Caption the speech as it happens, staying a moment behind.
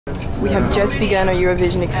We have just begun our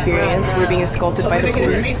Eurovision experience. We're being escorted by the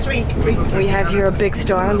police. We have here a big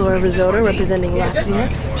star, Laura Rizzotto, representing Latvia.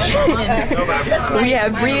 We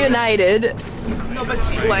have reunited,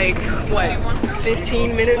 like, what,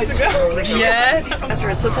 15 minutes ago? Yes.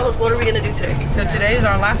 So tell us, what are we going to do today? So today is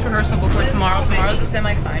our last rehearsal before tomorrow. Tomorrow's the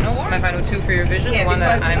semifinal. Semifinal 2 for Eurovision, the one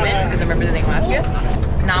that I'm in because I'm representing Latvia.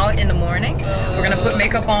 Now in the morning, we're gonna put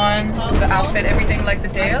makeup on, the outfit, everything like the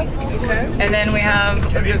day of. Okay. And then we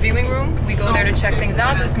have the viewing room. We go there to check things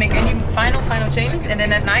out, to make any final changes. And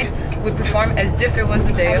then at night, we perform as if it was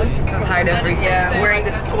the day of. This is hide everything. Yeah, wearing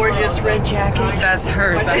this gorgeous red jacket. That's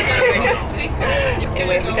hers, actually.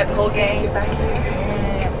 Anyway, we got the whole gang back here.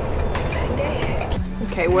 It's an exciting day.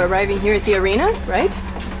 Okay, we're arriving here at the arena, right?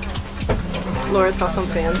 Laura saw some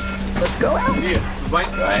fans. Let's go out.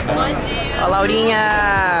 A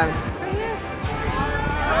Laurinha!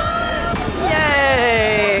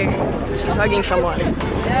 Yay! She's hugging someone.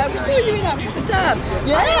 Yeah, we're still doing Amsterdam.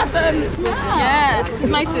 Yeah. Yeah, this is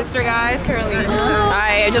my sister, guys, Carolina.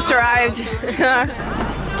 Hi, I just arrived.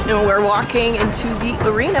 And we're walking into the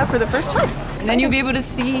arena for the first time. And then you'll be able to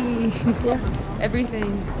see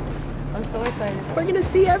everything. I'm so excited. We're gonna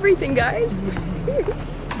see everything, guys.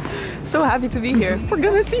 So happy to be here. We're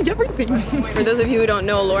gonna see everything. For those of you who don't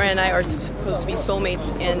know, Laura and I are supposed to be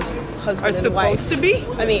soulmates and husband and wife. Are supposed to be?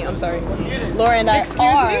 I mean, I'm sorry. Laura and I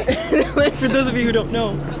are. For those of you who don't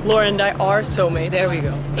know, Laura and I are soulmates. There we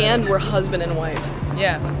go. And we're husband and wife.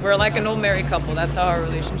 Yeah, we're like an old married couple. That's how our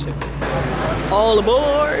relationship is. All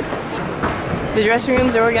aboard! The dressing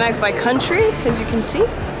rooms are organized by country, as you can see.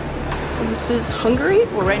 This is Hungary.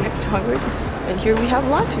 We're right next to Hungary. And here we have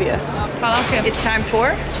Latvia. It's time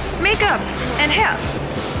for makeup and hair.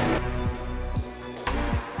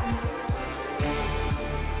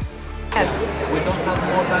 We don't have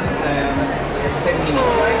more than 10 minutes.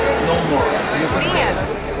 No more.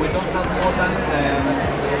 We don't have more than 10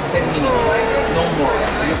 minutes. No more.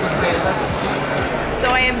 You could pay that.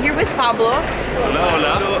 So I am here with Pablo. Hola,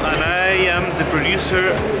 hola. And I am the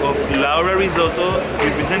producer of Carolina Rizzotto,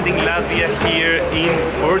 representing Latvia here in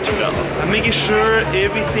Portugal. I'm making sure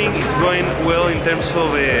everything is going well in terms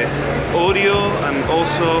of audio and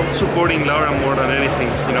also supporting Laura more than anything,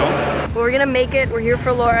 you know? Well, we're gonna make it. We're here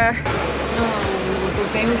for Laura.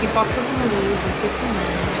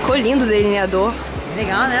 Ficou lindo o delineador.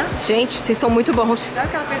 Legal, né? Gente, vocês são muito bons. Sabe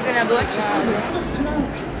que ela fez delineador antes de tudo?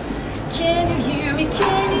 Can you hear me?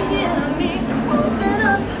 Can you hear me? Open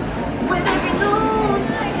up with every note.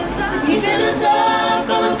 Deep in the dark,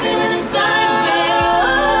 all I'm feeling inside me.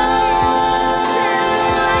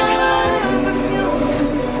 Smelling like her perfume.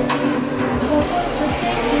 What's the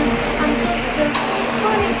thing? I'm just a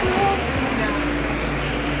funny girl.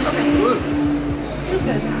 Okay, good. Feels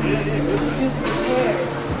good. Feels good.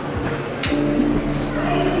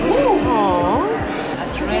 Aww. That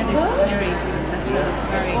trend is very good.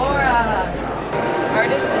 Very good.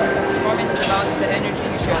 Artists and performance is about the energy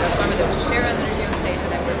you share. That's why we're able to share energy on stage,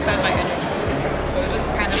 and then we're fed by energy too. So it's just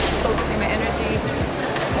kind of focusing my energy,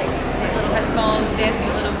 like little headphones, dancing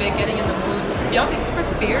a little bit, getting in the mood. Beyonce's super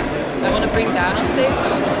fierce. I want to bring that on stage, so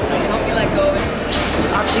I can help you let go of it.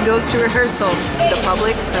 Off she goes to rehearsal to the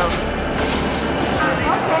public,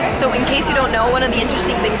 So in case you don't know, one of the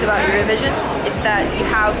interesting things about Eurovision is that you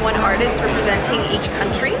have one artist representing each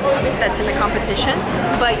country that's in the competition,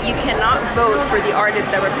 but you cannot vote for the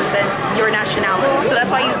artist that represents your nationality. So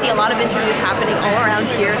that's why you see a lot of interviews happening all around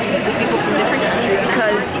here with people from different countries,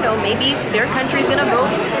 because, you know, maybe their country's gonna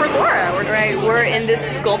vote for Laura or something. Right, we're in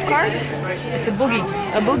this golf cart. It's a boogie.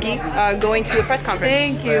 A boogie going to a press conference.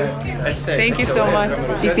 Thank you. Thank you so much.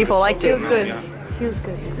 These people liked it. Feels good. Feels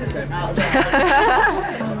good.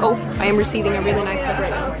 Oh, I am receiving a really nice hug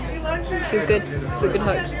right now. Feels good. It's a good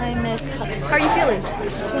hug. I miss hugs. How are you feeling?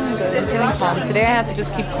 Feeling good. I'm feeling calm. Today I have to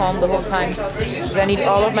just keep calm the whole time because I need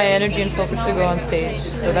all of my energy and focus to go on stage.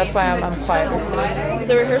 So that's why I'm quiet today.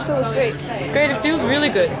 The rehearsal was great. It's great. It feels really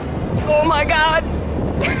good. Oh my God!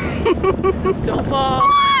 Don't fall.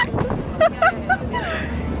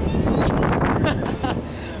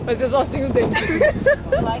 Mas é só assim o dente.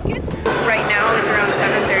 Like it? Right now it's around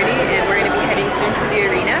 7:30 and we're going to be heading soon to the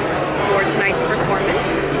arena for tonight's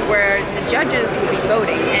performance where the judges will be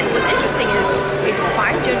voting. And what's interesting is it's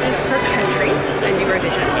 5 judges per country in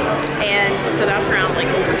Eurovision. And so that's around like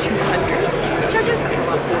over 200 judges. That's a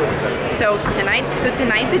lot. So tonight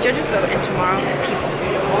the judges vote and tomorrow the people.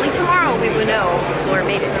 So only tomorrow we will know if Laura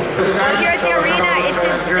made it. We're here at the arena. It's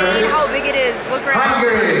insane how big it is. Look around.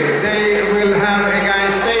 Hungary, they will have a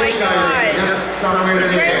guy stage diving just somewhere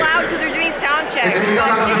It's very loud because they're doing sound check. This is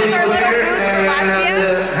our little booth for Latvia.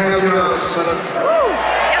 Woo!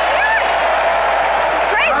 Yes, good! This is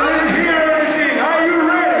crazy!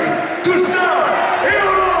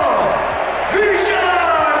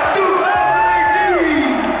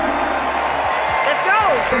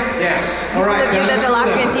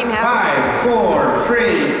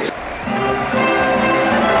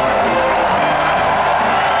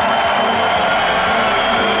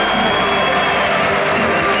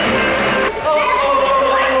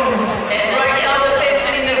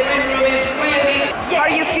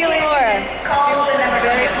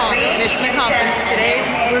 Mission accomplished today.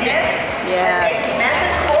 We're good. Yeah.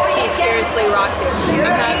 She seriously rocked it. I'm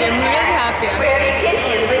happy. I'm really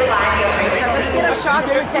happy. Let's get a shot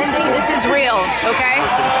for attending. This is real, okay?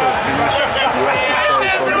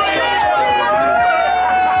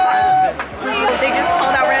 They just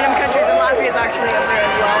called out random countries, and Latvia is actually up there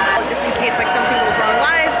as well. Just in case like something goes wrong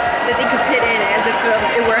live, that they could fit in as if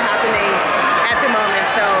it were happening at the moment.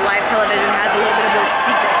 So live television has a little bit of those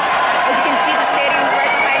secrets. As you can see, the stadium is right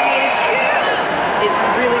behind me, and it's huge. It's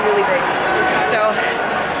really, really big. So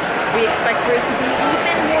we expect for it to be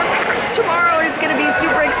even more packed tomorrow, and it's going to be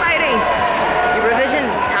super exciting. Eurovision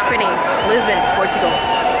happening, Lisbon, Portugal.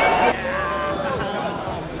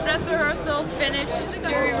 Dress rehearsal finished,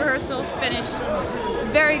 jury rehearsal finished.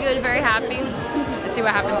 Very good, very happy. Let's see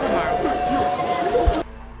what happens tomorrow.